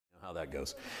that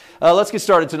goes. Let's get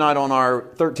started tonight on our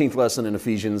 13th lesson in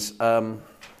Ephesians.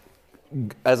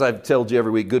 As I've told you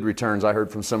every week, good returns. I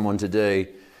heard from someone today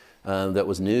that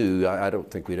was new. I don't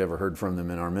think we'd ever heard from them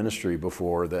in our ministry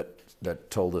before that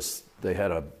told us they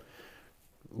had a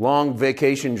long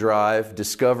vacation drive,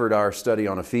 discovered our study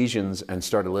on Ephesians, and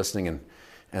started listening.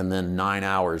 And then 9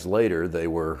 hours later, they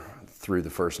were through the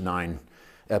first 9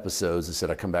 episodes and said,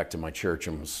 I come back to my church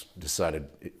and decided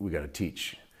we got to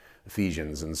teach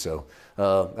Ephesians. And so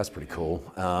that's pretty cool.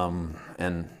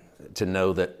 And to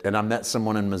know that, and I met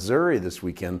someone in Missouri this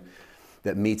weekend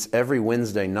that meets every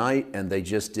Wednesday night, and they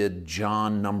just did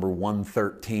John number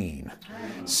 113.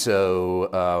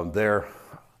 So they're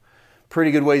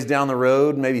pretty good ways down the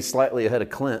road, maybe slightly ahead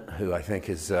of Clint, who I think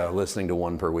is listening to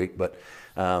one per week. But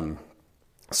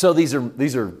so these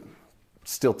are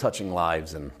still touching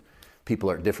lives, and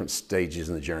people are at different stages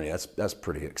in the journey. That's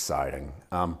pretty exciting.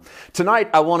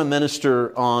 Tonight, I want to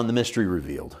minister on the mystery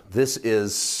revealed. This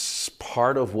is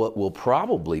part of what will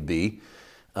probably be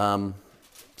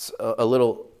a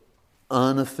little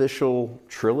unofficial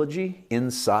trilogy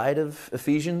inside of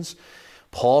Ephesians.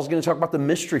 Paul's going to talk about the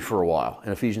mystery for a while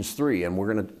in Ephesians 3, and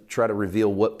we're going to try to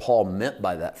reveal what Paul meant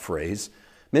by that phrase.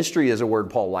 Mystery is a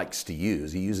word Paul likes to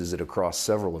use. He uses it across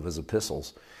several of his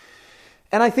epistles.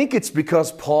 And I think it's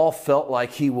because Paul felt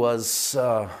like he was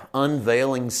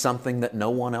unveiling something that no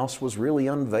one else was really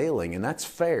unveiling. And that's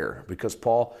fair, because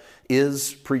Paul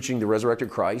is preaching the resurrected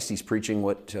Christ. He's preaching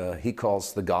what he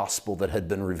calls the gospel that had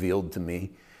been revealed to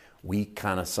me. We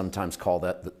kind of sometimes call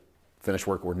that the finished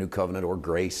work or new covenant or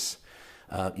grace.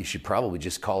 You should probably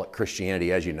just call it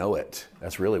Christianity as you know it.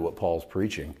 That's really what Paul's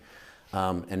preaching.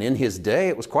 And in his day,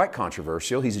 it was quite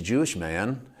controversial. He's a Jewish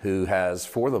man who has,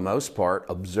 for the most part,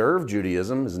 observed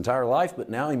Judaism his entire life, but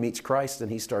now he meets Christ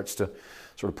and he starts to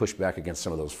sort of push back against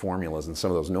some of those formulas and some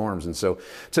of those norms. And so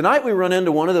tonight we run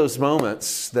into one of those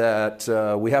moments that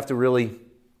we have to really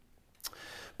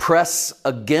press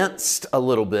against a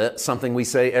little bit, something we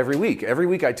say every week. Every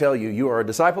week I tell you, you are a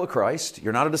disciple of Christ.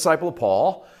 You're not a disciple of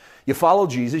Paul. You follow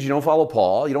Jesus, you don't follow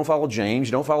Paul, you don't follow James,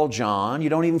 you don't follow John, you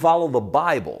don't even follow the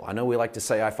Bible. I know we like to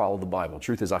say I follow the Bible.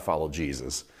 Truth is I follow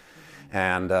Jesus.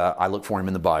 And I look for him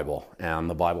in the Bible. And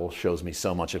the Bible shows me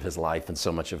so much of his life and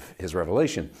so much of his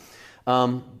revelation.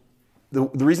 The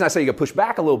reason I say you got to push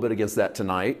back a little bit against that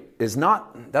tonight is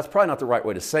that's probably not the right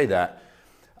way to say that.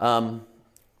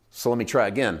 So let me try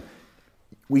again.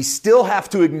 We still have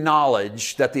to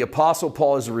acknowledge that the Apostle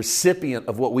Paul is a recipient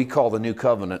of what we call the New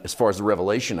Covenant as far as the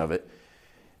revelation of it.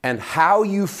 And how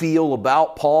you feel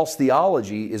about Paul's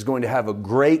theology is going to have a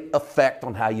great effect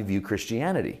on how you view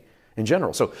Christianity in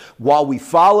general. So while we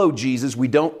follow Jesus, we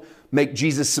don't make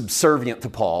Jesus subservient to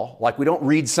Paul. Like we don't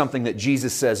read something that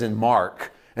Jesus says in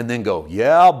Mark and then go,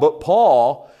 yeah, but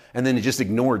Paul, and then just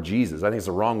ignore Jesus. I think it's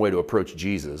the wrong way to approach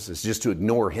Jesus. It's just to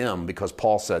ignore him because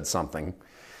Paul said something.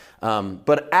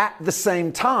 But at the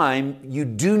same time, you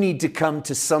do need to come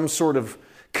to some sort of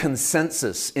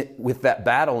consensus with that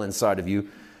battle inside of you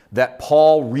that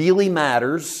Paul really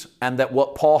matters and that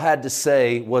what Paul had to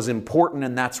say was important,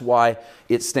 and that's why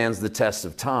it stands the test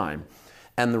of time.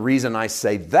 And the reason I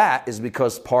say that is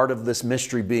because part of this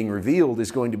mystery being revealed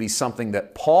is going to be something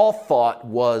that Paul thought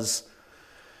was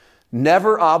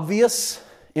never obvious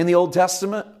in the Old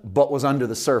Testament, but was under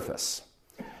the surface.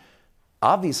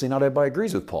 Obviously, not everybody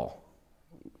agrees with Paul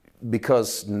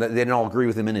because they didn't all agree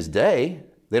with him in his day.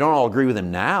 They don't all agree with him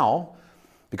now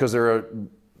because there are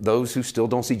those who still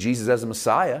don't see Jesus as a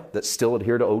Messiah that still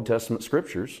adhere to Old Testament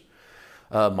scriptures.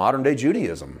 Modern day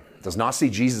Judaism does not see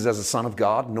Jesus as a Son of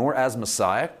God nor as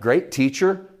Messiah. Great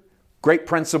teacher, great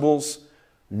principles,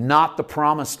 not the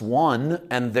promised one,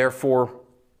 and therefore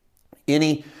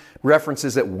any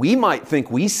references that we might think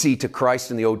we see to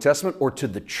Christ in the Old Testament or to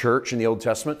the church in the Old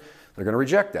Testament, they're going to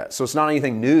reject that. So it's not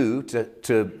anything new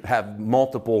to have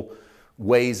multiple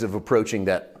ways of approaching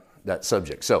that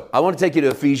subject. So I want to take you to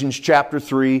Ephesians chapter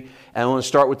 3, and I want to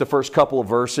start with the first couple of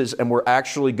verses, and we're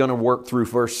actually going to work through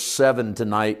verse 7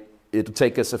 tonight. It'll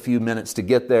take us a few minutes to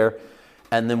get there,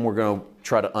 and then we're going to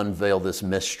try to unveil this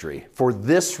mystery. For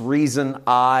this reason,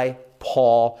 I,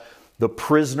 Paul, the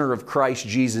prisoner of Christ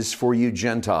Jesus for you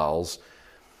Gentiles,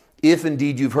 if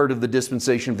indeed you've heard of the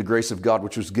dispensation of the grace of God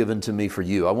which was given to me for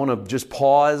you. I want to just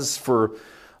pause for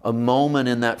a moment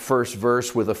in that first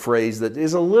verse with a phrase that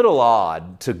is a little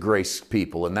odd to grace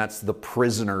people, and that's the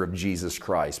prisoner of Jesus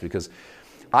Christ, because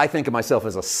I think of myself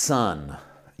as a son.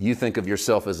 You think of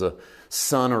yourself as a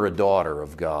son or a daughter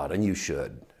of God, and you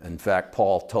should. In fact,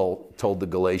 Paul told the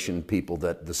Galatian people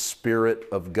that the Spirit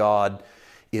of God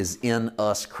is in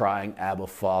us crying, Abba,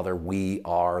 Father, we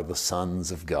are the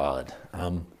sons of God.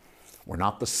 We're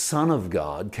not the Son of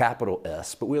God, capital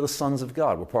S, but we're the sons of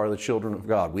God. We're part of the children of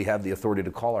God. We have the authority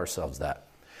to call ourselves that.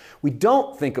 We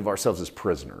don't think of ourselves as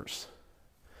prisoners.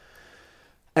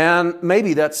 And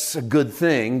maybe that's a good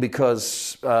thing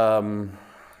because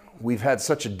we've had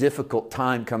such a difficult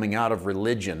time coming out of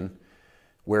religion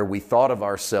where we thought of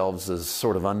ourselves as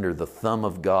sort of under the thumb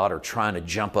of God or trying to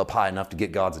jump up high enough to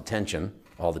get God's attention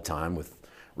all the time with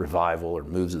revival or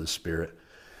moves of the Spirit.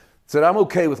 Said, I'm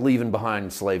okay with leaving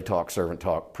behind slave talk, servant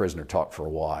talk, prisoner talk for a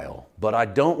while, but I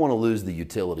don't want to lose the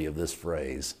utility of this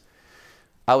phrase.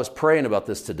 I was praying about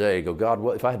this today. Go, God,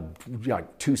 what if I had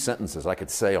like 2 sentences I could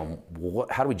say on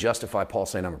how do we justify Paul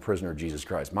saying I'm a prisoner of Jesus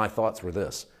Christ? My thoughts were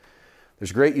this.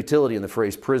 There's great utility in the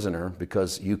phrase prisoner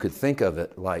because you could think of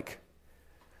it like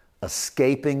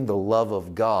escaping the love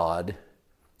of God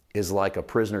is like a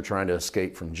prisoner trying to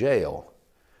escape from jail.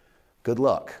 Good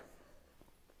luck.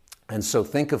 And so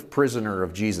think of prisoner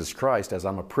of Jesus Christ as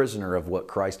I'm a prisoner of what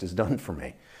Christ has done for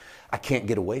me. I can't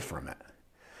get away from it.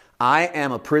 I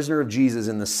am a prisoner of Jesus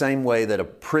in the same way that a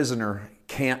prisoner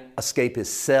can't escape his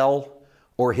cell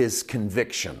or his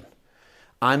conviction.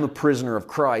 I'm a prisoner of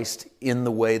Christ in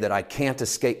the way that I can't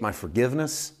escape my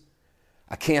forgiveness.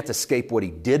 I can't escape what he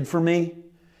did for me.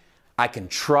 I can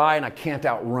try and I can't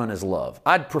outrun his love.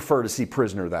 I'd prefer to see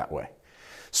prisoner that way.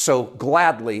 So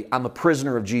gladly, I'm a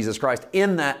prisoner of Jesus Christ.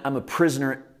 In that, I'm a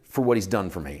prisoner for what he's done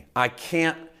for me. I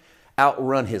can't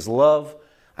outrun his love.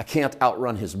 I can't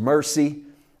outrun his mercy.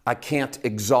 I can't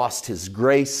exhaust his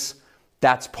grace.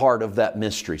 That's part of that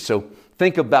mystery. So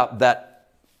think about that,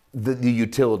 the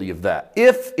utility of that.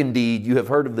 If indeed you have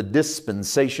heard of the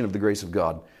dispensation of the grace of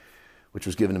God, which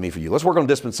was given to me for you. Let's work on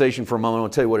dispensation for a moment. I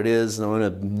want to tell you what it is, and I'm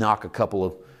going to knock a couple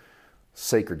of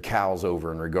sacred cows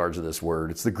over in regards to this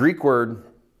word. It's the Greek word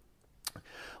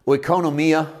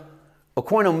oikonomia.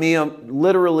 Oikonomia,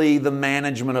 literally the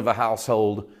management of a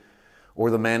household or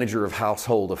the manager of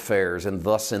household affairs, and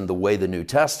thus in the way the New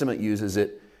Testament uses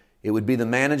it, it would be the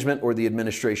management or the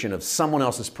administration of someone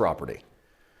else's property.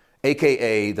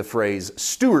 AKA the phrase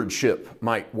stewardship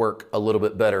might work a little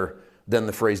bit better than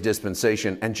the phrase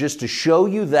dispensation. And just to show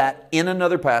you that in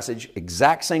another passage,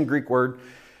 exact same Greek word,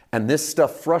 and this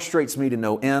stuff frustrates me to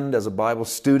no end as a Bible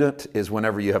student, is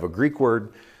whenever you have a Greek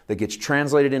word that gets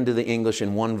translated into the English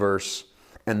in one verse,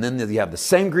 and then you have the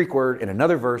same Greek word in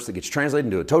another verse that gets translated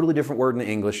into a totally different word in the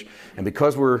English. And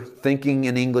because we're thinking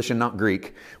in English and not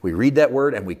Greek, we read that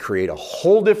word and we create a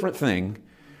whole different thing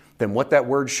than what that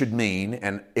word should mean.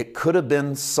 And it could have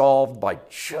been solved by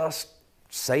just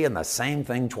saying the same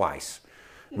thing twice.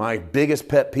 My biggest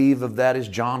pet peeve of that is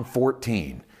John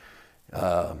 14.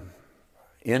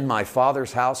 In my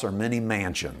Father's house are many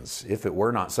mansions. If it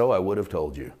were not so, I would have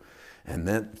told you. And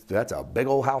then that's a big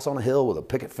old house on a hill with a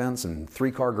picket fence and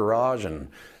 3-car garage and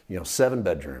 7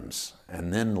 bedrooms.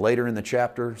 And then later in the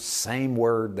chapter, same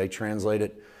word, they translate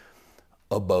it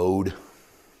abode,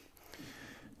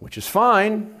 which is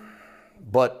fine.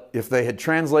 But if they had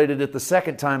translated it the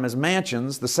second time as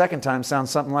mansions, the second time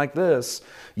sounds something like this.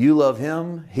 You love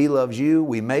him, he loves you,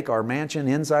 we make our mansion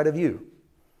inside of you.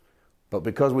 But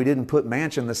because we didn't put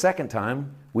mansion the second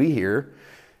time, we hear,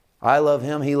 I love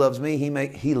him, he loves me,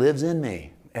 he lives in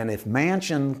me. And if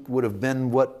mansion would have been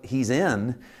what he's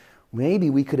in, maybe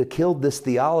we could have killed this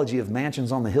theology of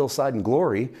mansions on the hillside in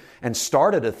glory and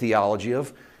started a theology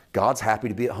of God's happy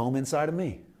to be at home inside of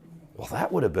me. Well,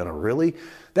 that would have been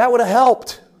that would have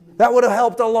helped. That would have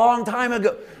helped a long time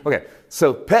ago. Okay,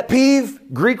 so pet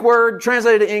peeve, Greek word,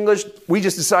 translated to English. We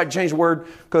just decided to change the word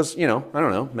because, I don't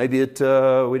know, maybe we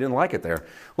didn't like it there.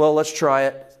 Well, let's try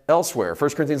it elsewhere. 1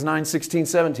 Corinthians 9, 16,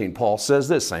 17. Paul says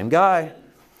this, same guy.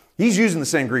 He's using the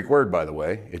same Greek word, by the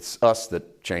way. It's us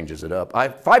that changes it up.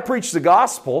 If I preach the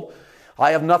gospel,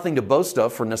 I have nothing to boast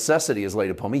of, for necessity is laid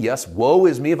upon me. Yes, woe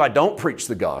is me if I don't preach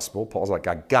the gospel. Paul's like,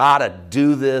 I gotta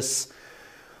do this.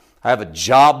 I have a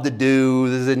job to do.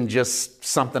 This isn't just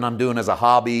something I'm doing as a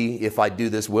hobby. If I do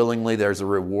this willingly, there's a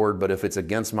reward. But if it's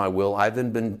against my will, I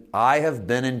have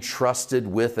been entrusted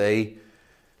with a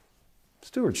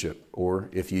stewardship. Or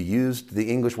if you used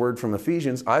the English word from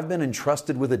Ephesians, I've been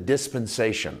entrusted with a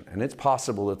dispensation. And it's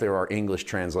possible that there are English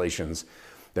translations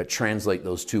that translate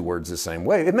those two words the same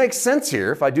way. It makes sense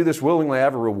here. If I do this willingly, I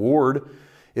have a reward.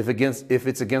 If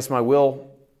it's against my will,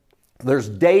 there's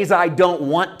days I don't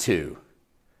want to.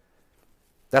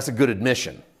 That's a good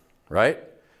admission, right?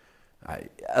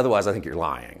 Otherwise, I think you're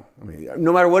lying. I mean,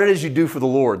 no matter what it is you do for the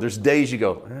Lord, there's days you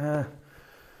go,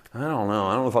 I don't know.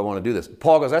 I don't know if I want to do this.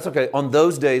 Paul goes, that's okay. On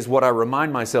those days, what I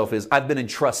remind myself is I've been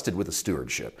entrusted with a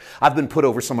stewardship. I've been put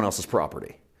over someone else's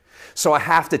property. So I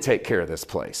have to take care of this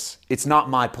place. It's not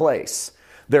my place.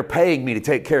 They're paying me to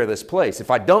take care of this place. If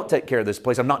I don't take care of this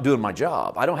place, I'm not doing my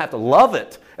job. I don't have to love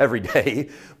it every day,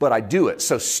 but I do it.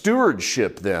 So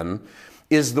stewardship then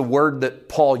is the word that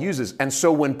Paul uses. And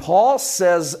so when Paul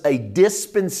says a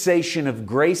dispensation of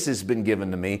grace has been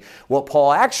given to me, what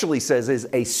Paul actually says is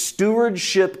a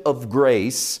stewardship of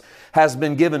grace has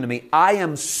been given to me. I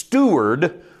am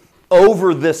steward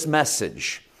over this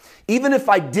message. Even if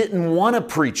I didn't want to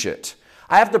preach it,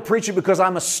 I have to preach it because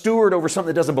I'm a steward over something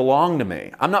that doesn't belong to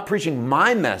me. I'm not preaching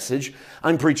my message,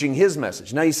 I'm preaching his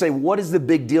message. Now you say, what is the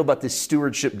big deal about this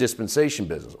stewardship dispensation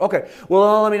business? Okay,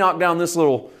 well, let me knock down this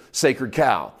little sacred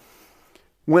cow.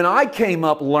 When I came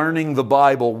up learning the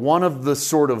Bible, one of the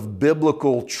sort of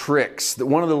biblical tricks,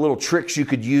 one of the little tricks you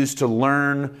could use to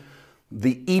learn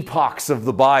the epochs of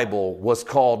the Bible was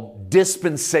called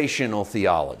dispensational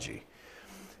theology.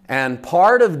 And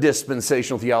part of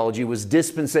dispensational theology was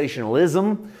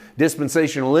dispensationalism.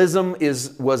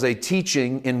 Dispensationalism was a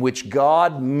teaching in which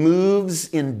God moves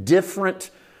in different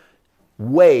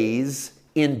ways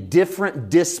in different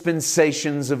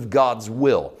dispensations of God's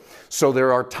will. So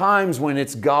there are times when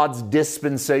it's God's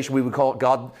dispensation. We would call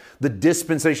it the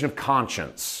dispensation of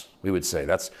conscience, we would say.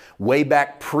 That's way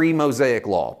back pre-Mosaic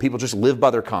law. People just lived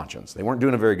by their conscience. They weren't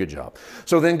doing a very good job.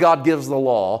 So then God gives the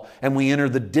law, and we enter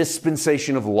the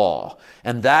dispensation of law.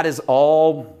 And that is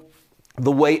all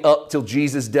the way up till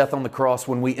Jesus' death on the cross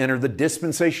when we enter the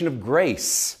dispensation of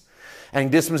grace. And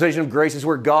dispensation of grace is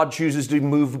where God chooses to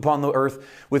move upon the earth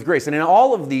with grace. And in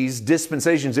all of these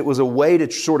dispensations, it was a way to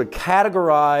sort of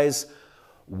categorize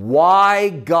why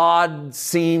God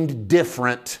seemed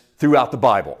different throughout the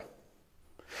Bible.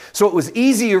 So it was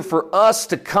easier for us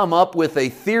to come up with a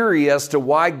theory as to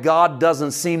why God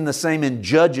doesn't seem the same in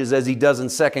Judges as he does in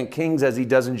 2 Kings, as he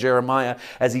does in Jeremiah,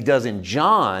 as he does in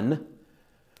John.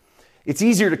 It's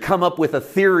easier to come up with a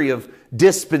theory of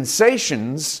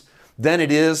dispensations than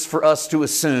it is for us to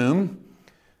assume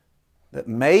that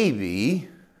maybe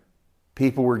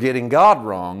people were getting God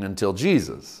wrong until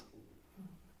Jesus.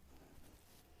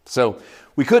 So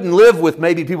we couldn't live with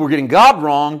maybe people were getting God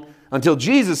wrong until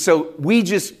Jesus, so we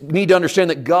just need to understand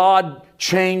that God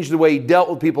changed the way he dealt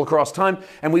with people across time,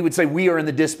 and we would say we are in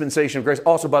the dispensation of grace.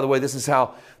 Also, by the way,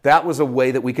 that was a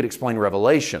way that we could explain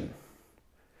Revelation.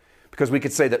 Because we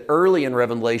could say that early in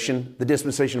Revelation, the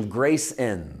dispensation of grace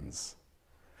ends.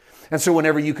 And so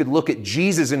whenever you could look at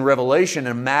Jesus in Revelation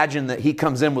and imagine that he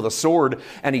comes in with a sword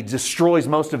and he destroys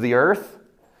most of the earth,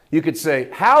 you could say,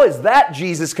 how is that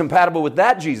Jesus compatible with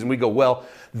that Jesus? And we go, well,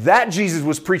 that Jesus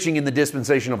was preaching in the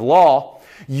dispensation of law.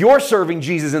 You're serving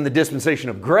Jesus in the dispensation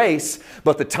of grace,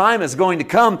 but the time is going to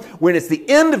come when it's the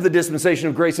end of the dispensation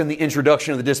of grace and the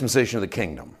introduction of the dispensation of the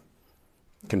kingdom.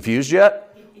 Confused yet?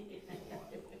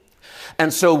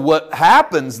 And so what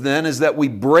happens then is that we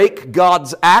break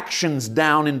God's actions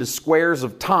down into squares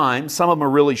of time. Some of them are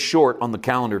really short on the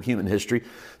calendar of human history.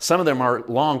 Some of them are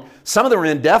long. Some of them are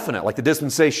indefinite, like the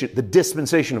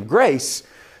dispensation of grace,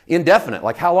 indefinite.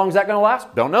 Like how long is that going to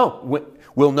last? Don't know.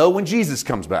 We'll know when Jesus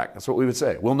comes back. That's what we would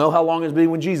say. We'll know how long it'll be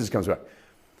when Jesus comes back.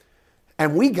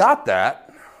 And we got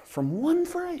that from one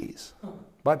phrase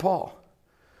by Paul.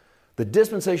 The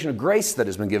dispensation of grace that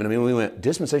has been given to me. We went,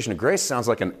 dispensation of grace sounds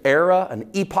like an era,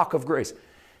 an epoch of grace.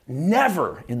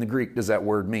 Never in the Greek does that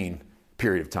word mean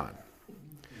period of time.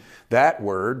 That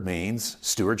word means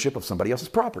stewardship of somebody else's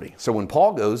property. So when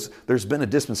Paul goes, there's been a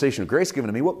dispensation of grace given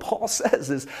to me, what Paul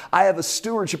says is, I have a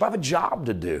stewardship, I have a job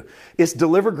to do. It's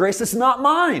deliver grace that's not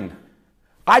mine.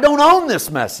 I don't own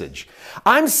this message.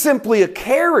 I'm simply a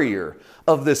carrier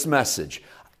of this message.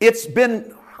 It's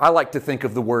been, I like to think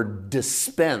of the word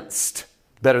dispensed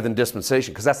better than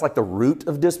dispensation, because that's like the root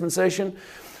of dispensation.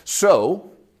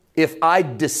 So if I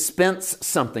dispense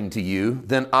something to you,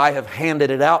 then I have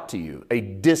handed it out to you. A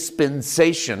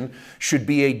dispensation should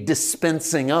be a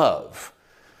dispensing of,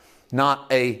 not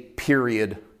a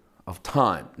period of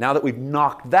time. Now that we've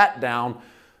knocked that down,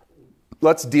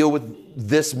 let's deal with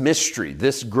this mystery,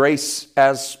 this grace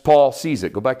as Paul sees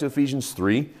it. Go back to Ephesians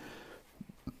 3.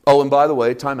 Oh, and by the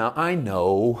way, time out. I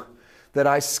know that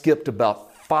I skipped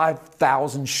about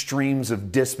 5,000 streams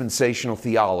of dispensational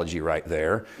theology right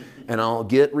there. And I'll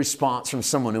get response from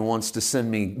someone who wants to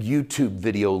send me YouTube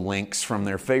video links from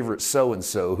their favorite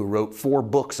so-and-so who wrote 4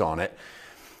 books on it.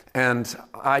 And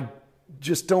I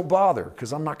just don't bother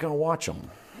because I'm not going to watch them.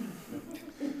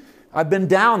 I've been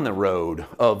down the road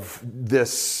of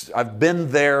this. I've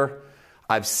been there.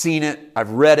 I've seen it.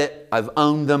 I've read it. I've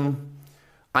owned them.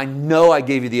 I know I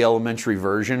gave you the elementary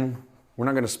version. We're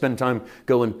not going to spend time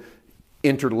going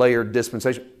interlayered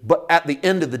dispensation. But at the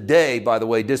end of the day, by the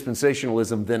way,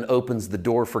 dispensationalism then opens the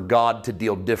door for God to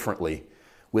deal differently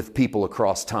with people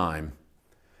across time.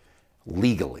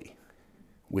 legally,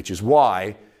 which is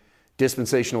why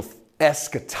dispensational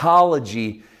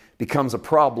eschatology becomes a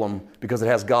problem, because it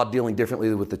has God dealing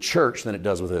differently with the church than it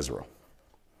does with Israel.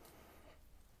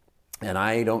 And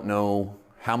I don't know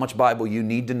how much Bible you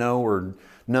need to know or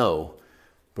know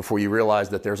before you realize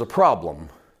that there's a problem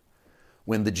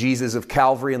when the Jesus of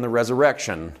Calvary and the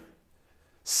resurrection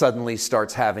suddenly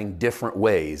starts having different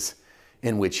ways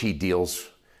in which he deals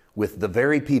with the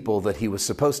very people that he was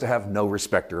supposed to have no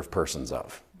respecter of persons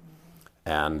of.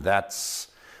 And that's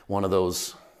one of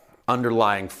those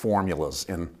underlying formulas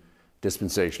in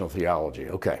dispensational theology.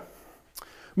 Okay.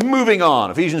 Moving on,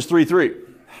 Ephesians 3:3.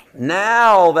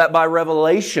 Now that by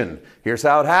revelation, here's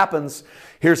how it happens.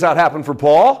 Here's how it happened for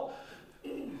Paul.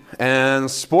 And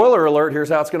spoiler alert, here's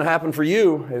how it's going to happen for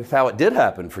you. It's how it did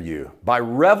happen for you. By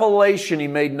revelation, he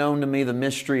made known to me the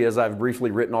mystery, as I've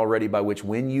briefly written already, by which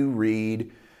when you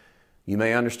read, you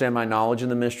may understand my knowledge in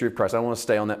the mystery of Christ. I don't want to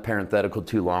stay on that parenthetical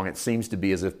too long. It seems to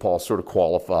be as if Paul's sort of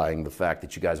qualifying the fact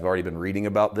that you guys have already been reading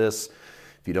about this.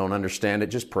 If you don't understand it,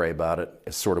 just pray about it.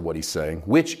 It's sort of what he's saying.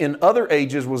 Which in other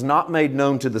ages was not made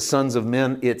known to the sons of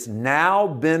men. It's now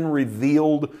been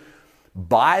revealed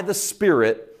by the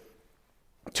Spirit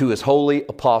to his holy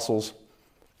apostles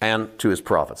and to his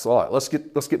prophets. All right, let's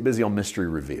get busy on mystery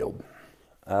revealed.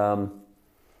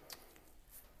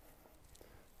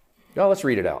 Let's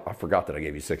read it out. I forgot that I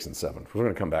gave you 6 and 7. We're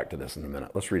going to come back to this in a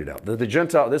minute. Let's read it out. The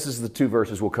Gentile, this is the 2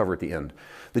 verses we'll cover at the end.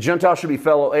 The Gentiles should be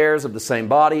fellow heirs of the same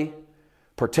body,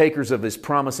 partakers of his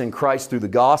promise in Christ through the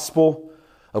gospel,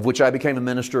 of which I became a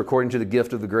minister according to the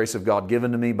gift of the grace of God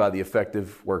given to me by the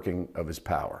effective working of his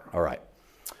power. All right.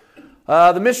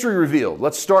 The mystery revealed.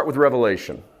 Let's start with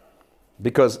revelation,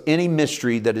 because any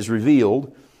mystery that is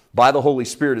revealed by the Holy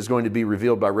Spirit is going to be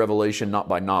revealed by revelation, not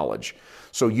by knowledge.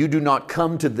 So you do not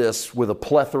come to this with a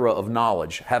plethora of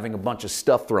knowledge, having a bunch of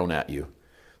stuff thrown at you.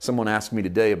 Someone asked me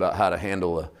today about how to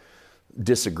handle a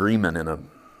disagreement in a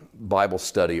Bible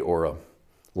study or a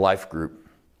life group.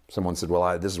 Someone said,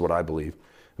 well, this is what I believe.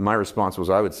 And my response was,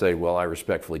 I would say, well, I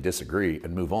respectfully disagree,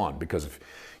 and move on, because if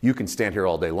you can stand here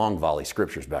all day long, volley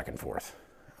scriptures back and forth.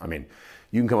 I mean,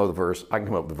 you can come up with a verse, I can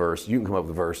come up with a verse, you can come up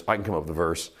with a verse, I can come up with a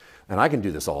verse, and I can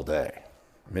do this all day.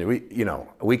 I mean,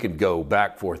 we could go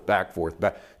back, forth, back,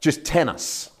 just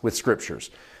tennis with scriptures.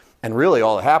 And really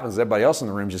all that happens is everybody else in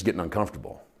the room is just getting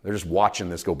uncomfortable. They're just watching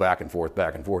this go back and forth,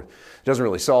 back and forth. It doesn't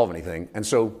really solve anything. And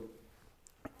so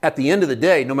at the end of the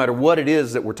day, no matter what it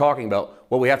is that we're talking about,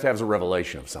 what we have to have is a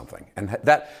revelation of something. And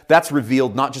that's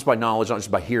revealed not just by knowledge, not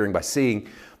just by hearing, by seeing,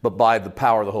 but by the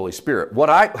power of the Holy Spirit.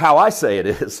 How I say it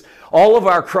is, all of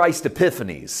our Christ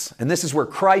epiphanies, and this is where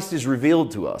Christ is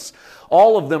revealed to us,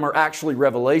 all of them are actually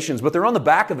revelations, but they're on the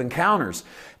back of encounters.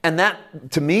 And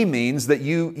that, to me, means that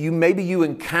maybe you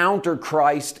encounter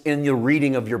Christ in your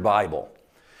reading of your Bible,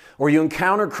 or you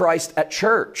encounter Christ at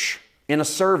church, in a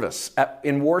service,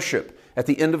 in worship, at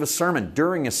the end of a sermon,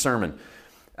 during a sermon,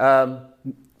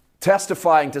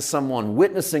 testifying to someone,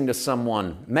 witnessing to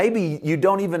someone. Maybe you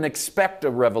don't even expect a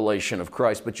revelation of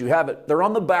Christ, but you have it. They're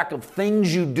on the back of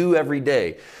things you do every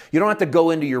day. You don't have to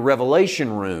go into your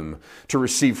revelation room to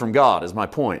receive from God, is my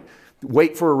point.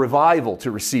 Wait for a revival to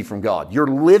receive from God. You're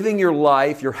living your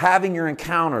life. You're having your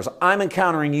encounters. I'm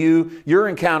encountering you. You're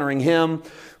encountering him.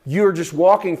 You're just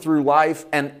walking through life,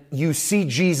 and you see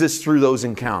Jesus through those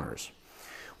encounters.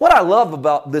 What I love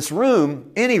about this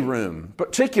room, any room,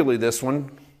 particularly this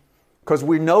one, because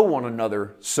we know one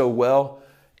another so well,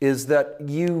 is that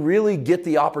you really get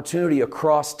the opportunity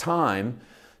across time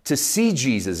to see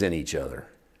Jesus in each other.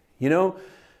 You know,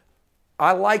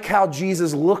 I like how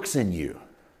Jesus looks in you,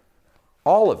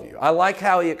 all of you. I like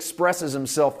how he expresses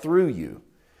himself through you.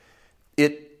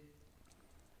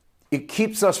 It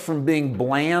keeps us from being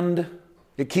bland.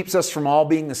 It keeps us from all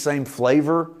being the same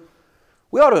flavor.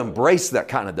 We ought to embrace that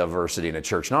kind of diversity in a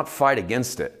church, not fight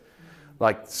against it.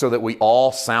 Like, so that we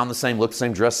all sound the same, look the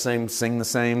same, dress the same, sing the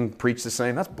same, preach the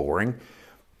same. That's boring.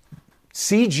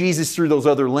 See Jesus through those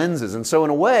other lenses. And so in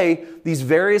a way, these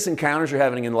various encounters you're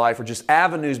having in life are just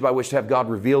avenues by which to have God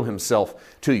reveal himself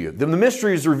to you. Then the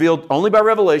mystery is revealed only by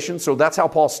revelation. So that's how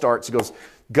Paul starts. He goes,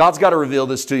 God's got to reveal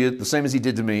this to you the same as he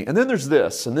did to me. And then there's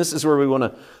this, and this is where we want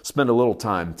to spend a little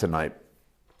time tonight.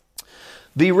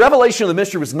 The revelation of the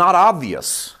mystery was not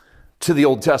obvious to the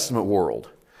Old Testament world.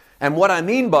 And what I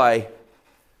mean by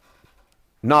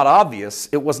not obvious,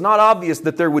 it was not obvious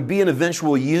that there would be an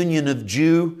eventual union of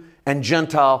Jew and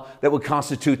Gentile that would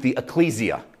constitute the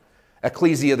ecclesia.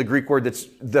 Ecclesia, the Greek word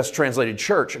that's translated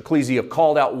church. Ecclesia,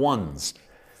 called out ones.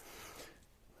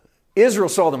 Israel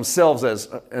saw themselves as,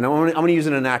 and I'm going to use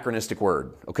an anachronistic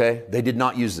word, okay? They did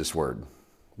not use this word.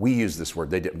 We use this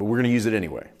word. They did, but we're going to use it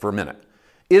anyway for a minute.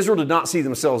 Israel did not see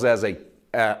themselves as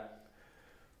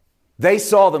they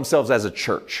saw themselves as a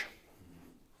church.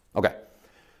 Okay.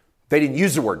 They didn't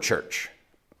use the word church.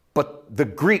 But the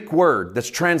Greek word that's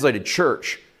translated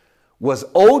church was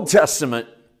Old Testament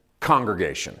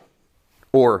congregation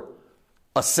or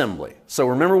assembly. So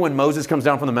remember when Moses comes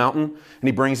down from the mountain and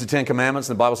he brings the Ten Commandments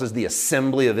and the Bible says the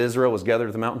assembly of Israel was gathered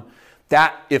at the mountain?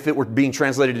 That, if it were being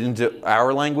translated into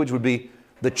our language, would be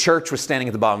the church was standing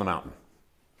at the bottom of the mountain.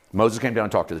 Moses came down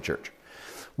and talked to the church.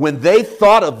 When they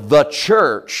thought of the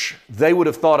church, they would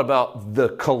have thought about the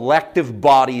collective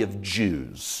body of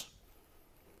Jews.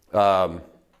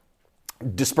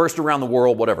 Dispersed around the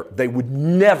world, whatever. They would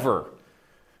never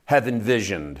have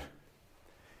envisioned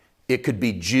it could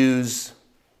be Jews,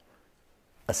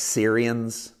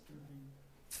 Assyrians,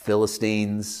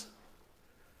 Philistines,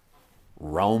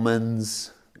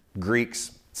 Romans,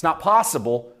 Greeks. It's not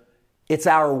possible. It's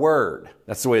our word.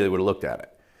 That's the way they would have looked at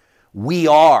it. We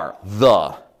are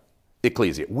the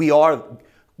ecclesia. We are,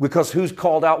 because whose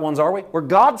called out ones are we? We're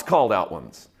God's called out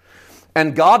ones.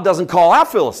 And God doesn't call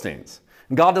out Philistines.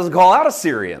 And God doesn't call out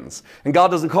Assyrians. And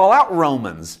God doesn't call out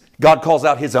Romans. God calls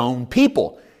out His own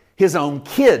people, His own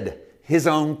kid, His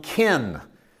own kin.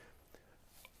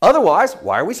 Otherwise,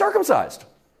 why are we circumcised?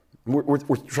 We're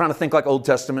trying to think like Old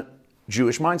Testament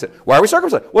Jewish mindset. Why are we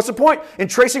circumcised? What's the point in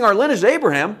tracing our lineage to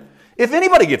Abraham if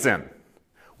anybody gets in?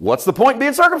 What's the point in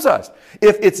being circumcised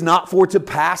if it's not for to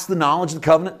pass the knowledge of the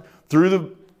covenant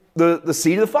through the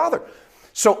seed of the Father?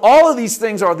 So all of these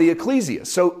things are the ecclesia.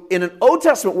 So in an Old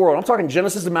Testament world, I'm talking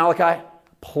Genesis to Malachi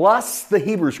plus the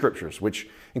Hebrew Scriptures, which,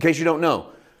 in case you don't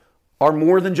know, are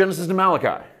more than Genesis to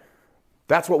Malachi.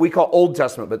 That's what we call Old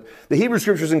Testament. But the Hebrew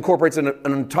Scriptures incorporates an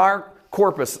entire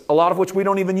corpus, a lot of which we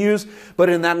don't even use. But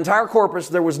in that entire corpus,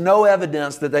 there was no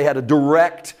evidence that they had a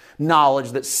direct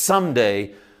knowledge that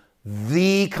someday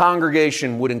the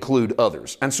congregation would include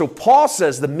others. And so Paul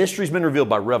says the mystery's been revealed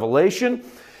by revelation,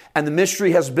 and the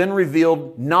mystery has been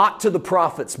revealed not to the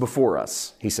prophets before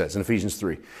us, he says in Ephesians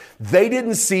 3. They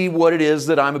didn't see what it is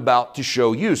that I'm about to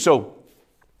show you. So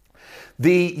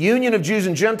the union of Jews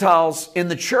and Gentiles in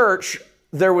the church,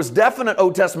 there was definite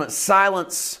Old Testament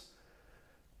silence,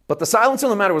 but the silence on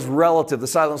the matter was relative. The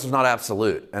silence was not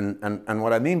absolute. And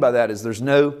what I mean by that is there's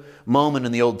no moment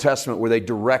in the Old Testament where they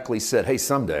directly said, hey,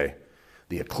 someday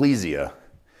the ecclesia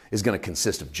is going to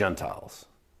consist of Gentiles.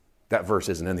 That verse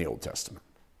isn't in the Old Testament.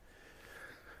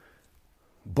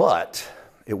 But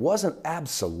it wasn't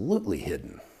absolutely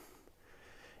hidden.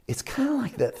 It's kind of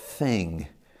like that thing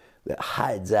that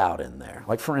hides out in there.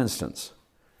 Like, for instance,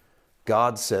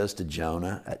 God says to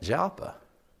Jonah at Joppa,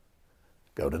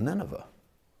 go to Nineveh.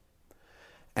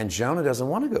 And Jonah doesn't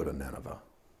want to go to Nineveh.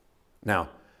 Now,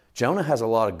 Jonah has a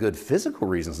lot of good physical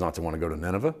reasons not to want to go to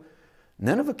Nineveh.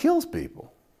 Nineveh kills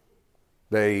people.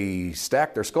 They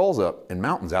stack their skulls up in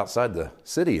mountains outside the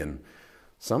city, and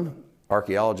some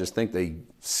archaeologists think they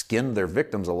skinned their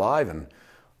victims alive and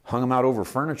hung them out over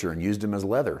furniture and used them as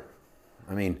leather.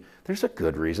 I mean, there's a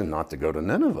good reason not to go to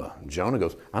Nineveh. And Jonah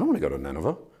goes, I don't want to go to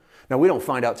Nineveh. Now, we don't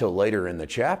find out till later in the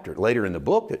chapter, later in the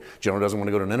book, that Jonah doesn't want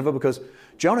to go to Nineveh because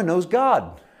Jonah knows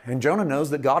God. And Jonah knows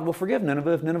that God will forgive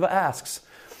Nineveh if Nineveh asks.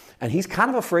 And he's kind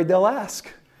of afraid they'll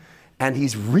ask. And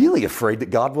he's really afraid that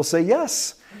God will say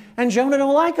yes. And Jonah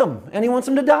don't like him, and he wants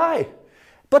him to die.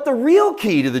 But the real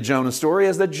key to the Jonah story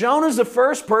is that Jonah's the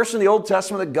first person in the Old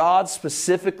Testament that God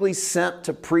specifically sent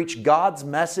to preach God's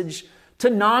message to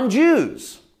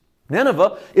non-Jews.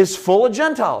 Nineveh is full of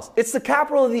Gentiles. It's the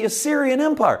capital of the Assyrian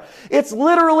Empire. It's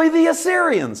literally the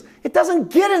Assyrians. It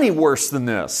doesn't get any worse than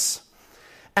this.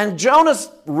 And Jonah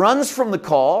runs from the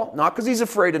call, not because he's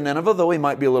afraid of Nineveh, though he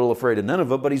might be a little afraid of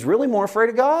Nineveh, but he's really more afraid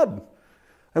of God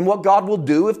and what God will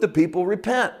do if the people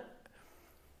repent.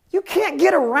 You can't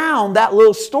get around that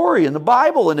little story in the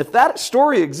Bible. And if that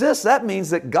story exists, that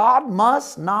means that God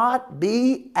must not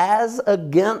be as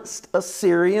against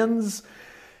Assyrians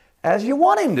as you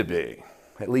want him to be.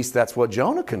 At least that's what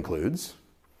Jonah concludes.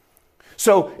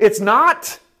 So it's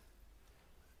not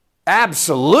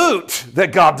absolute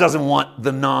that God doesn't want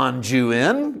the non-Jew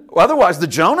in. Otherwise, the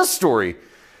Jonah story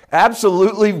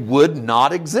absolutely would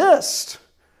not exist.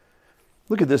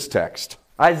 Look at this text.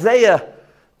 Isaiah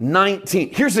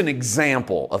 19. Here's an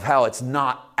example of how it's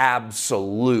not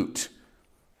absolute.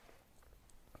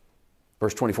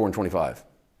 Verse 24 and 25.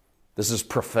 This is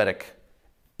prophetic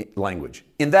language.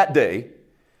 In that day,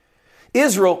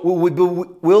 Israel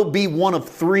will be one of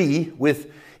three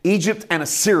with Egypt and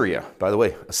Assyria. By the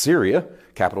way, Assyria,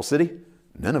 capital city,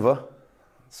 Nineveh.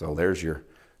 So there's your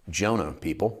Jonah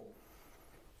people.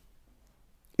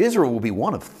 Israel will be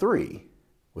one of three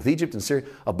with Egypt and Syria,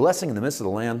 a blessing in the midst of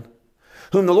the land.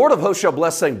 whom the Lord of hosts shall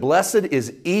bless, saying, Blessed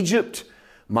is Egypt,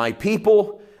 my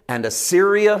people, and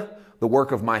Assyria, the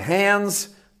work of my hands,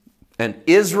 and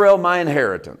Israel, my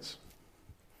inheritance.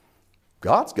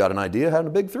 God's got an idea of having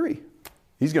a big three.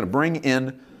 He's going to bring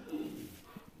in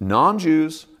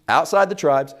non-Jews outside the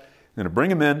tribes, going to bring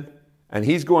them in, and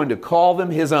he's going to call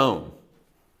them his own.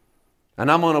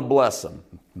 And I'm going to bless them.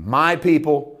 My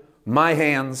people, my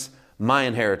hands, my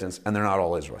inheritance, and they're not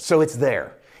all Israel. So it's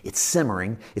there. It's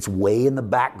simmering. It's way in the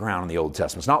background in the Old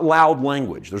Testament. It's not loud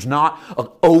language. There's not an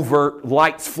overt,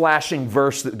 lights flashing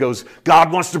verse that goes,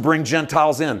 God wants to bring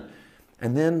Gentiles in.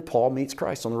 And then Paul meets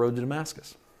Christ on the road to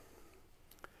Damascus.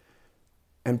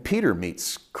 And Peter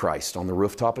meets Christ on the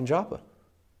rooftop in Joppa.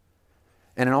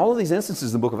 And in all of these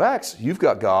instances in the book of Acts, you've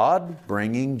got God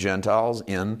bringing Gentiles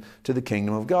into the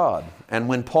kingdom of God. And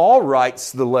when Paul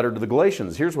writes the letter to the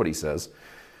Galatians, here's what he says.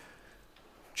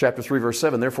 Chapter 3, verse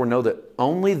 7, therefore know that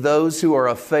only those who are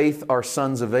of faith are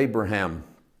sons of Abraham.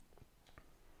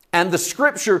 And the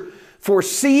scripture,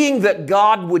 foreseeing that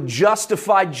God would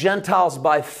justify Gentiles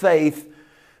by faith,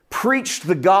 preached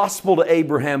the gospel to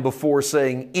Abraham before,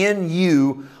 saying, in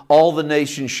you all the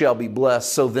nations shall be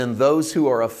blessed. So then those who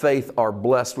are of faith are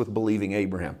blessed with believing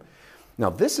Abraham. Now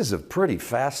this is a pretty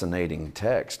fascinating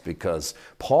text because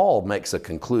Paul makes a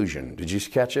conclusion. Did you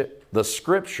catch it? The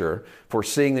scripture,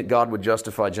 foreseeing that God would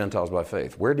justify Gentiles by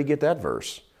faith. Where did he get that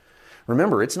verse?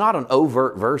 Remember, it's not an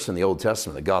overt verse in the Old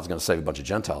Testament that God's going to save a bunch of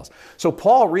Gentiles. So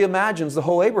Paul reimagines the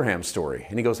whole Abraham story.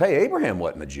 And he goes, hey, Abraham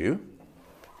wasn't a Jew.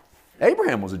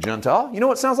 Abraham was a Gentile. You know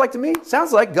what it sounds like to me? It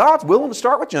sounds like God's willing to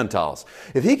start with Gentiles.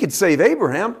 If he could save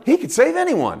Abraham, he could save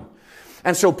anyone.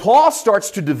 And so Paul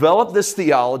starts to develop this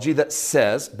theology that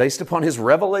says, based upon his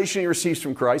revelation he receives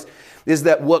from Christ, is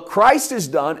that what Christ has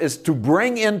done is to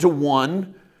bring into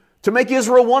one, to make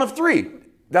Israel one of three.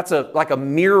 That's like a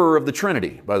mirror of the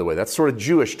Trinity, by the way. That's sort of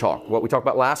Jewish talk. What we talked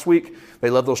about last week, they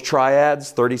love those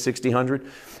triads, 30, 60,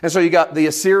 100. And so you got the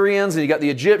Assyrians, and you got the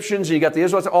Egyptians, and you got the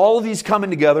Israelites, all of these coming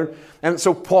together. And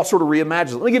so Paul sort of reimagines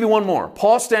it. Let me give you one more.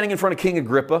 Paul standing in front of King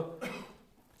Agrippa.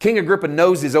 King Agrippa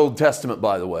knows his Old Testament,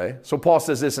 by the way. So Paul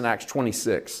says this in Acts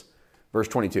 26, verse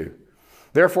 22.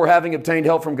 Therefore, having obtained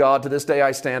help from God, to this day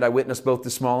I stand, I witness both the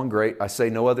small and great. I say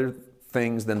no other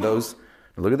things than those.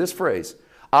 Look at this phrase.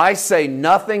 I say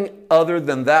nothing other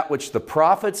than that which the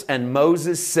prophets and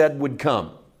Moses said would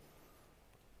come.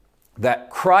 That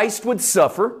Christ would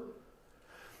suffer,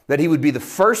 that he would be the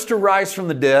first to rise from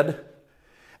the dead,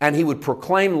 and he would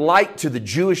proclaim light to the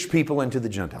Jewish people and to the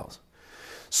Gentiles.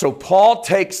 So Paul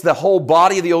takes the whole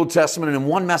body of the Old Testament, and in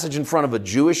one message in front of a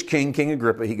Jewish king, King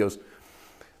Agrippa, he goes,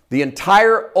 the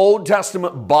entire Old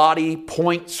Testament body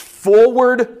points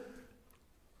forward,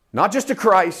 not just to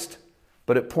Christ,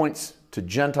 but it points to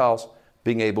Gentiles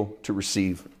being able to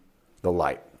receive the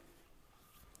light.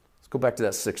 Let's go back to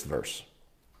that 6th verse.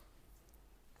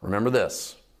 Remember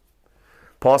this.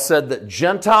 Paul said that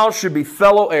Gentiles should be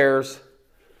fellow heirs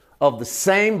of the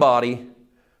same body,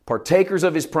 partakers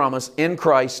of his promise in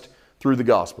Christ through the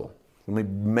gospel. Let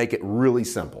me make it really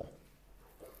simple.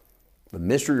 The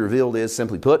mystery revealed is,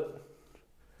 simply put,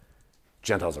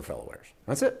 Gentiles are fellow heirs.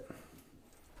 That's it.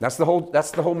 That's the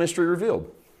whole mystery revealed.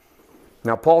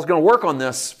 Now, Paul's going to work on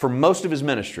this for most of his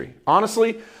ministry.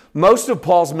 Honestly, most of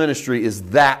Paul's ministry is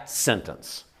that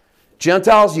sentence.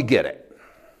 Gentiles, you get it.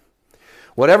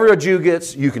 Whatever a Jew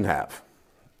gets, you can have.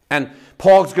 And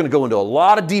Paul's going to go into a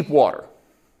lot of deep water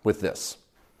with this.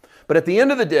 But at the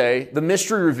end of the day, the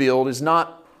mystery revealed is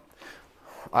not...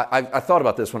 I thought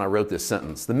about this when I wrote this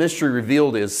sentence. The mystery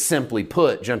revealed is, simply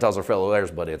put, Gentiles are fellow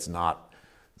heirs, but it's not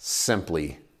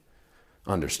simply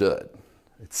understood.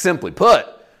 It's simply put,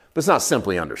 but it's not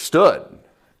simply understood.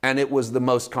 And it was the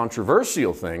most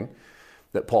controversial thing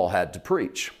that Paul had to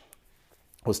preach,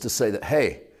 was to say that,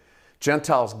 hey,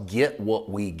 Gentiles get what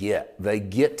we get. They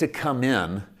get to come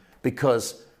in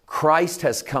because Christ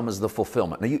has come as the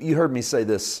fulfillment. Now, you heard me say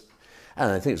this,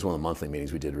 I think it was one of the monthly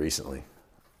meetings we did recently.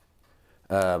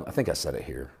 I think I said it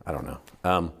here. I don't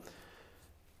know.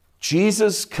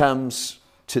 Jesus comes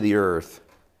to the earth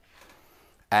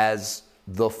as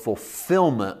the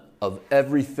fulfillment of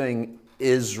everything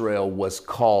Israel was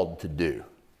called to do.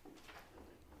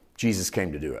 Jesus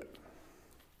came to do it.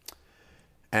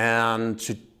 And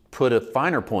to put a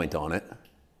finer point on it,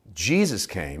 Jesus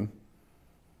came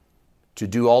to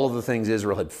do all of the things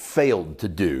Israel had failed to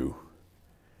do,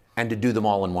 and to do them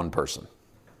all in one person.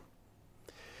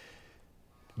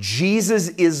 Jesus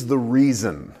is the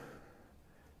reason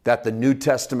that the New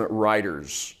Testament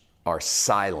writers are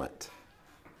silent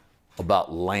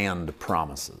about land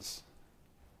promises.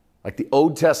 Like the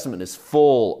Old Testament is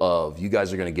full of, you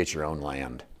guys are going to get your own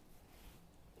land.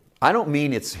 I don't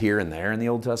mean it's here and there in the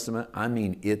Old Testament. I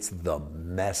mean it's the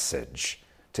message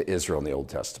to Israel in the Old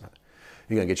Testament.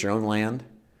 You're going to get your own land.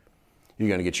 You're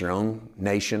going to get your own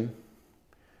nation.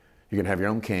 You're going to have your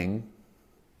own king.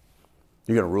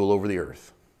 You're going to rule over the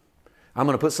earth. I'm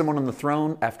going to put someone on the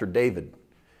throne after David,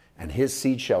 and his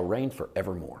seed shall reign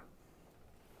forevermore.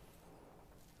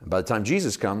 And by the time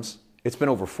Jesus comes, it's been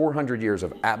over 400 years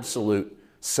of absolute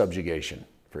subjugation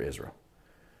for Israel.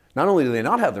 Not only do they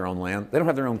not have their own land, they don't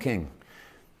have their own king.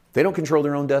 They don't control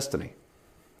their own destiny.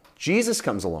 Jesus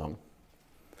comes along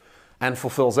and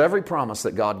fulfills every promise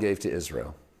that God gave to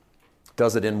Israel.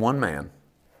 Does it in one man.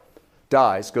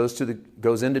 Dies, goes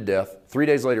into death. 3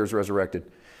 days later is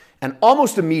resurrected. And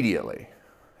almost immediately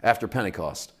after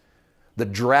Pentecost, the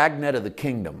dragnet of the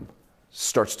kingdom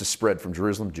starts to spread from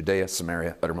Jerusalem, Judea,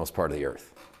 Samaria, uttermost part of the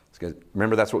earth.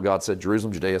 Remember, that's what God said,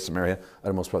 Jerusalem, Judea, Samaria,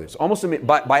 uttermost part of the earth. Almost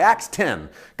by Acts 10,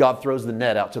 God throws the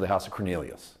net out to the house of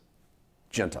Cornelius,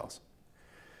 Gentiles.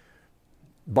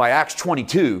 By Acts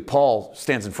 22, Paul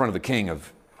stands in front of King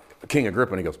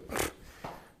Agrippa, and he goes,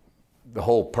 the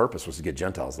whole purpose was to get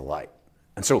Gentiles the light.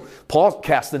 And so Paul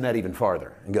casts the net even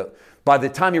farther. And by the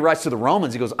time he writes to the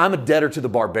Romans, he goes, I'm a debtor to the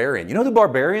barbarian. You know who the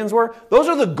barbarians were? Those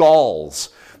are the Gauls.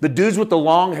 The dudes with the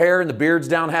long hair and the beards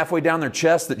down halfway down their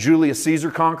chest that Julius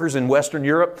Caesar conquers in Western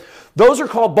Europe. Those are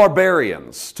called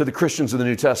barbarians to the Christians of the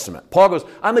New Testament. Paul goes,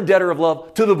 I'm a debtor of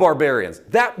love to the barbarians.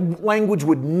 That language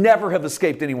would never have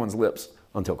escaped anyone's lips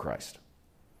until Christ.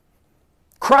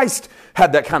 Christ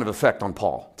had that kind of effect on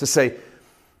Paul to say,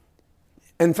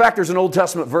 in fact, there's an Old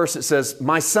Testament verse that says,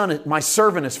 my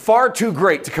servant is far too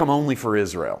great to come only for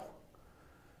Israel.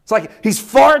 It's like he's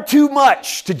far too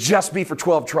much to just be for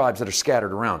 12 tribes that are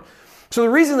scattered around. So the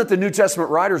reason that the New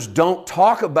Testament writers don't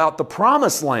talk about the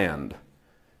promised land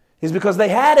is because they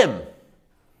had him.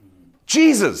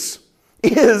 Jesus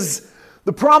is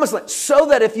the promised land. So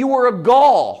that if you were a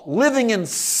Gaul living in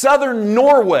southern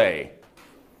Norway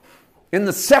in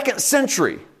the 2nd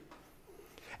century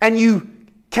and you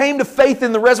came to faith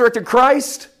in the resurrected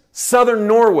Christ, southern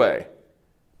Norway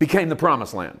became the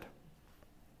promised land.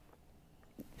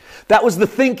 That was the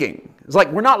thinking. It's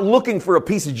like we're not looking for a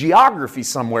piece of geography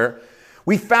somewhere.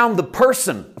 We found the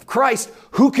person of Christ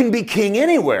who can be king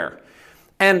anywhere.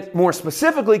 And more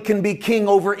specifically, can be king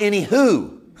over any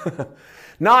who.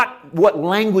 Not what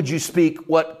language you speak,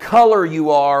 what color you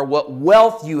are, what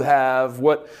wealth you have,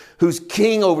 who's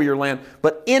king over your land.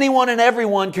 But anyone and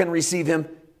everyone can receive him.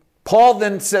 Paul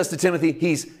then says to Timothy,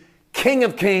 he's King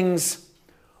of Kings,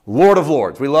 Lord of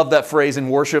Lords. We love that phrase in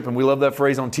worship and we love that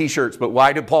phrase on t-shirts, but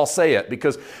why did Paul say it?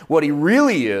 Because what he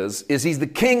really is he's the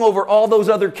king over all those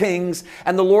other kings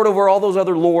and the Lord over all those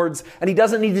other lords, and he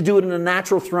doesn't need to do it in a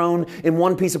natural throne in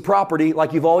one piece of property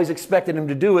like you've always expected him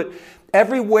to do it.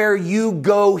 Everywhere you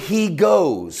go, he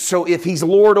goes. So if he's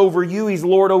Lord over you, he's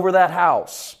Lord over that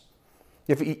house.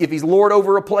 If he's Lord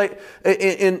over a place,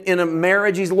 in a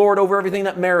marriage, he's Lord over everything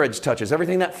that marriage touches,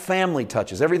 everything that family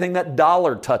touches, everything that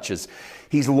dollar touches.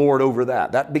 He's Lord over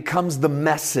that. That becomes the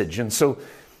message. And so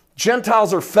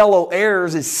Gentiles are fellow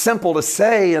heirs is simple to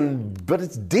say, but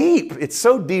it's deep. It's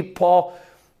so deep, Paul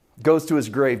goes to his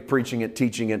grave preaching it,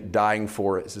 teaching it, dying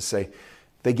for it, is to say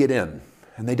they get in.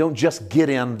 And they don't just get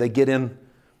in, they get in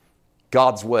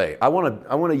God's way. I want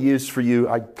to use for you,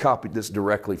 I copied this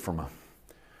directly from a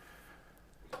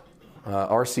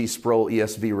R.C. Sproul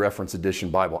ESV Reference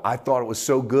Edition Bible. I thought it was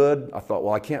so good, I thought,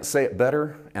 well, I can't say it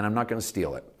better, and I'm not going to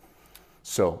steal it.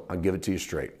 So I'll give it to you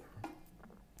straight.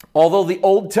 Although the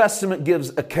Old Testament gives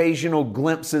occasional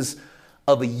glimpses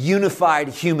of a unified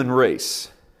human race,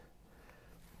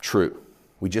 true,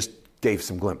 we just gave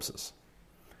some glimpses.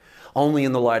 Only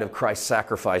in the light of Christ's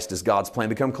sacrifice does God's plan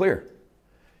become clear.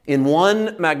 In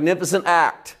one magnificent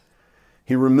act,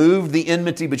 he removed the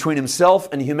enmity between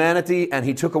himself and humanity, and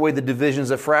he took away the divisions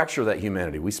that fracture that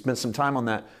humanity. We spent some time on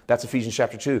that. That's Ephesians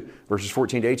chapter 2, verses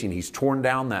 14 to 18. He's torn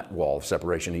down that wall of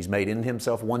separation. He's made in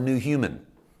himself one new human,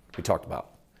 we talked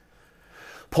about.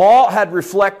 Paul had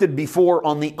reflected before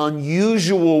on the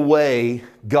unusual way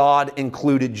God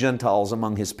included Gentiles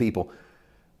among his people.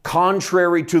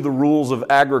 Contrary to the rules of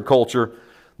agriculture,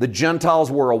 the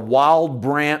Gentiles were a wild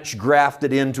branch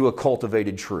grafted into a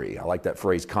cultivated tree. I like that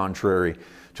phrase, contrary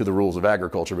to the rules of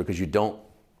agriculture, because you don't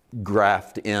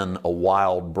graft in a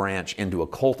wild branch into a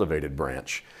cultivated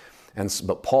branch.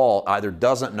 But Paul either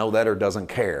doesn't know that or doesn't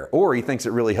care, or he thinks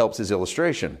it really helps his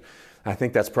illustration. I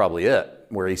think that's probably it,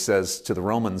 where he says to the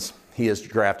Romans, he has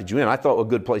grafted you in. I thought a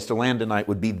good place to land tonight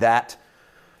would be that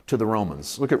to the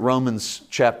Romans. Look at Romans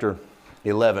chapter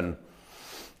 11.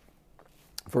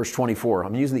 Verse 24,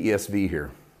 I'm using the ESV here,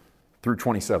 through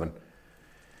 27.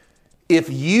 If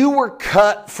you were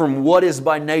cut from what is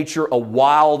by nature a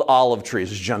wild olive tree,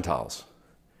 this is Gentiles,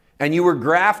 and you were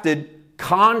grafted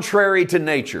contrary to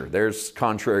nature, there's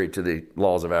contrary to the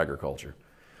laws of agriculture,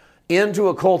 into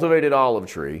a cultivated olive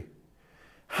tree,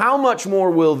 how much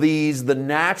more will these, the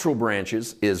natural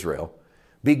branches, Israel,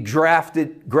 be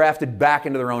grafted back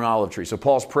into their own olive tree? So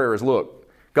Paul's prayer is, look,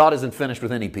 God isn't finished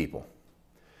with any people.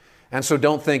 And so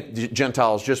don't think,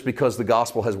 Gentiles, just because the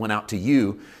gospel has went out to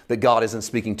you, that God isn't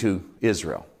speaking to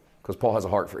Israel, because Paul has a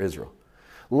heart for Israel.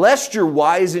 Lest you're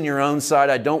wise in your own sight,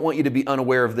 I don't want you to be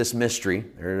unaware of this mystery.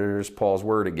 There's Paul's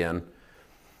word again.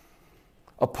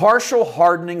 A partial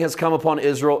hardening has come upon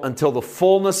Israel until the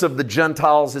fullness of the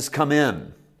Gentiles has come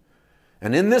in.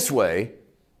 And in this way,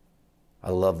 I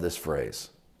love this phrase.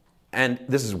 And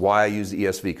this is why I use the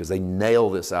ESV, because they nail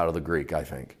this out of the Greek, I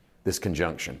think, this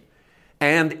conjunction.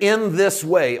 And in this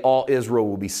way, all Israel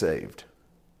will be saved.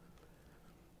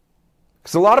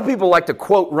 Because a lot of people like to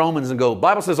quote Romans and go,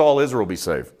 Bible says all Israel will be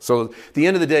saved. So at the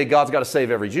end of the day, God's got to save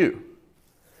every Jew.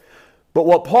 But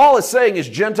what Paul is saying is,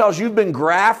 Gentiles, you've been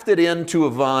grafted into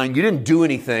a vine. You didn't do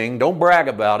anything. Don't brag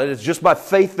about it. It's just by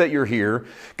faith that you're here.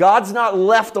 God's not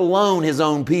left alone his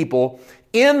own people.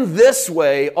 In this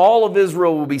way, all of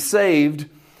Israel will be saved.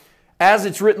 As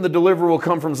it's written, the deliverer will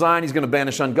come from Zion. He's going to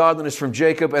banish ungodliness from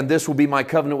Jacob, and this will be my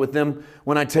covenant with them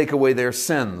when I take away their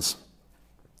sins.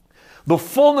 The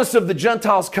fullness of the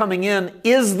Gentiles coming in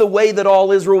is the way that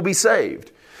all Israel will be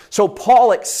saved. So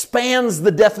Paul expands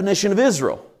the definition of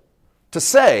Israel to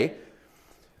say,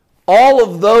 all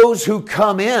of those who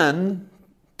come in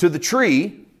to the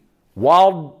tree,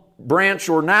 wild branch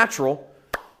or natural,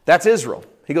 that's Israel.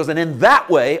 He goes, and in that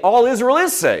way, all Israel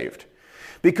is saved.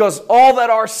 Because all that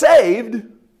are saved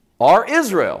are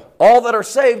Israel. All that are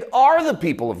saved are the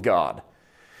people of God.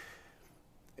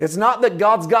 It's not that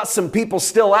God's got some people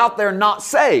still out there not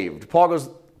saved. Paul goes,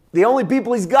 the only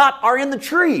people he's got are in the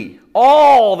tree.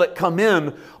 All that come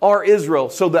in are Israel,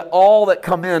 so that all that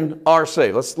come in are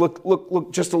saved. Let's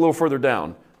look just a little further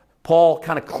down. Paul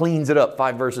kind of cleans it up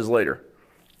 5 verses later.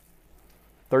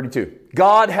 32.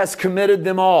 God has committed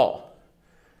them all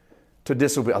to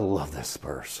disobey. I love this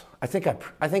verse. I think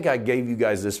I gave you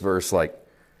guys this verse like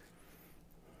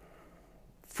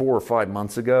 4 or 5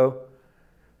 months ago,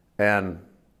 and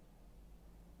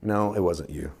no, it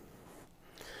wasn't you.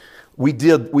 We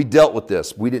dealt with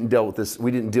this. We didn't deal with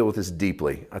this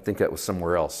deeply. I think that was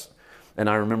somewhere else. And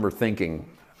I remember thinking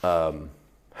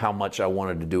how much I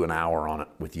wanted to do an hour on it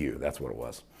with you. That's what it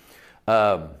was.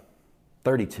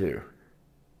 32.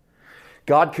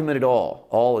 God committed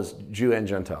all as Jew and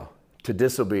Gentile, to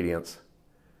disobedience,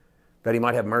 that he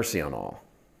might have mercy on all.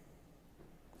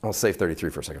 I'll save 33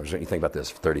 for a second. I just want you to think about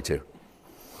this. 32.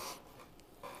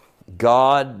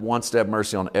 God wants to have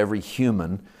mercy on every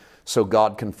human, so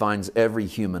God confines every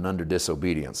human under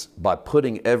disobedience. By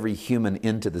putting every human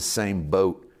into the same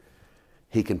boat,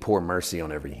 he can pour mercy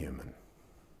on every human.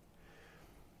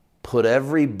 Put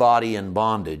everybody in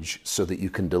bondage so that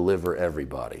you can deliver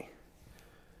everybody.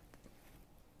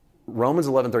 Romans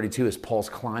 11:32 is Paul's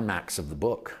climax of the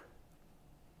book.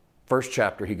 First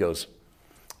chapter, he goes,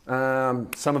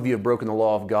 some of you have broken the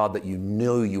law of God that you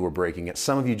knew you were breaking it.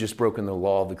 Some of you just broken the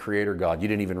law of the Creator God. You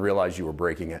didn't even realize you were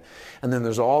breaking it. And then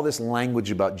there's all this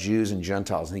language about Jews and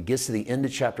Gentiles. And he gets to the end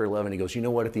of chapter 11. He goes, you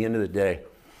know what? At the end of the day,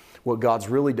 what God's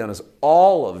really done is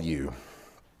all of you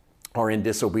are in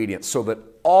disobedience so that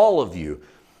all of you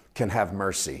can have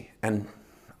mercy. And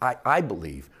I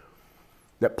believe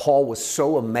that Paul was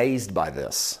so amazed by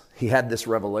this. He had this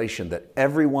revelation that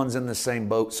everyone's in the same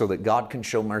boat so that God can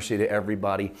show mercy to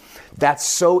everybody. That's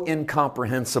so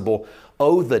incomprehensible.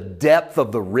 Oh, the depth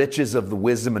of the riches of the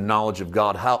wisdom and knowledge of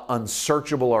God. How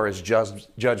unsearchable are his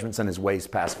judgments and his ways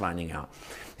past finding out.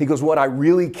 He goes, what I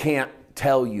really can't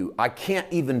tell you, I can't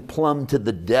even plumb to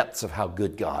the depths of how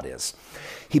good God is.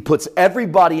 He puts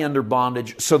everybody under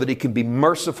bondage so that he can be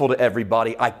merciful to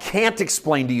everybody. I can't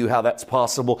explain to you how that's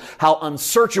possible. How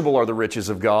unsearchable are the riches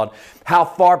of God. How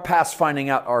far past finding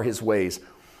out are his ways.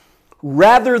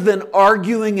 Rather than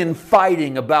arguing and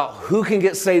fighting about who can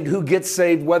get saved, who gets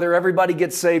saved, whether everybody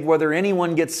gets saved, whether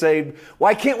anyone gets saved,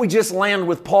 why can't we just land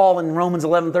with Paul in Romans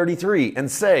 11:33 and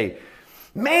say,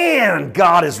 man,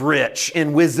 God is rich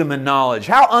in wisdom and knowledge.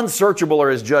 How unsearchable are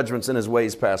his judgments and his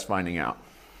ways past finding out.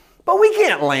 But we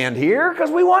can't land here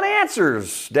because we want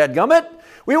answers, dadgummit.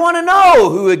 We want to know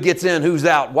who gets in, who's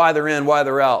out, why they're in, why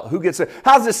they're out, who gets in.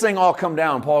 How's this thing all come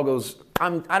down? Paul goes,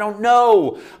 I don't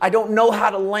know. I don't know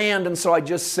how to land, and so I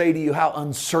just say to you, how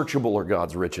unsearchable are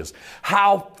God's riches.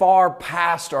 How far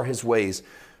past are his ways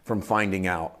from finding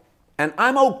out. And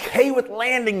I'm okay with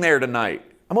landing there tonight.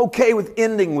 I'm okay with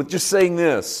ending with just saying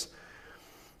this.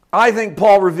 I think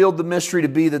Paul revealed the mystery to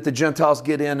be that the Gentiles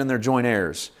get in and they're joint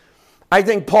heirs. I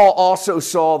think Paul also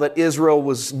saw that Israel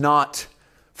was not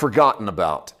forgotten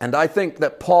about. And I think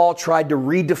that Paul tried to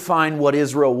redefine what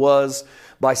Israel was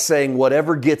by saying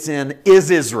whatever gets in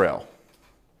is Israel.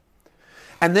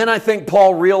 And then I think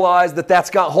Paul realized that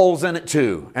that's got holes in it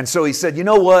too. And so he said, you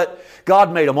know what?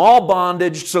 God made them all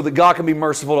bondage so that God can be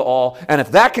merciful to all. And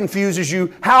if that confuses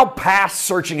you, how past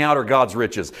searching out are God's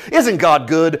riches? Isn't God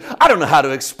good? I don't know how to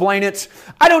explain it.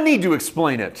 I don't need to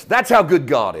explain it. That's how good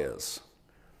God is.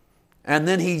 And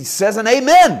then he says an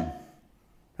amen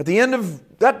at the end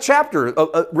of that chapter,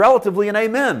 relatively an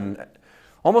amen.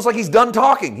 Almost like he's done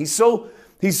talking. He's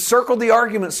circled the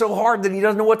argument so hard that he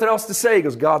doesn't know what else to say. He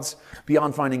goes, God's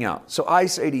beyond finding out. So I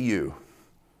say to you,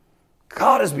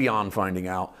 God is beyond finding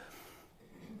out.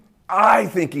 I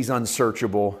think he's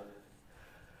unsearchable.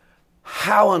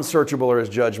 How unsearchable are his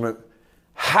judgment?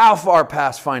 How far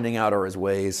past finding out are his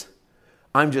ways?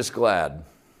 I'm just glad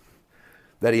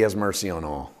that he has mercy on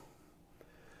all.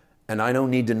 And I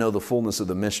don't need to know the fullness of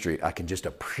the mystery. I can just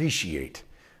appreciate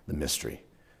the mystery.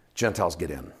 Gentiles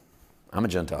get in. I'm a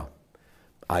Gentile.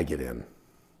 I get in.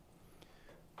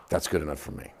 That's good enough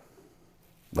for me.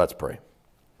 Let's pray.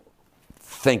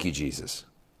 Thank you, Jesus.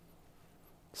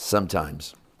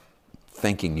 Sometimes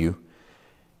thanking you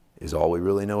is all we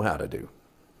really know how to do.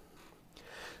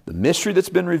 The mystery that's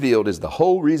been revealed is the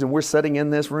whole reason we're sitting in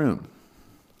this room.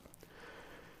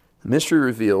 The mystery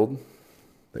revealed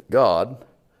that God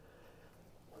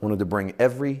wanted to bring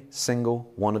every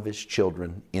single one of his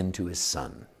children into his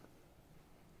Son.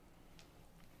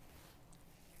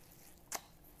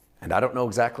 And I don't know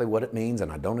exactly what it means,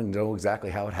 and I don't know exactly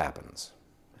how it happens.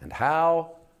 And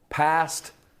how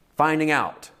past finding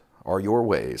out are your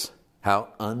ways. How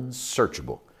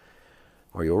unsearchable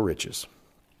are your riches.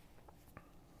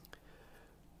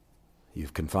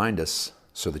 You've confined us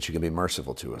so that you can be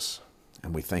merciful to us,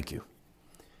 and we thank you.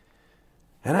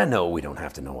 And I know we don't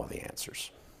have to know all the answers,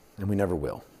 and we never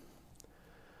will.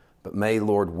 But may,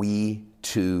 Lord, we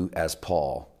too, as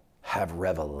Paul, have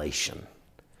revelation.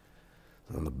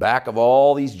 On the back of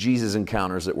all these Jesus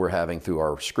encounters that we're having through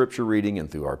our scripture reading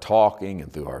and through our talking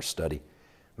and through our study,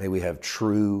 may we have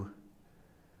true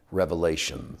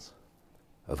revelations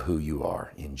of who you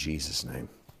are. In Jesus' name,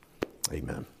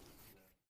 amen.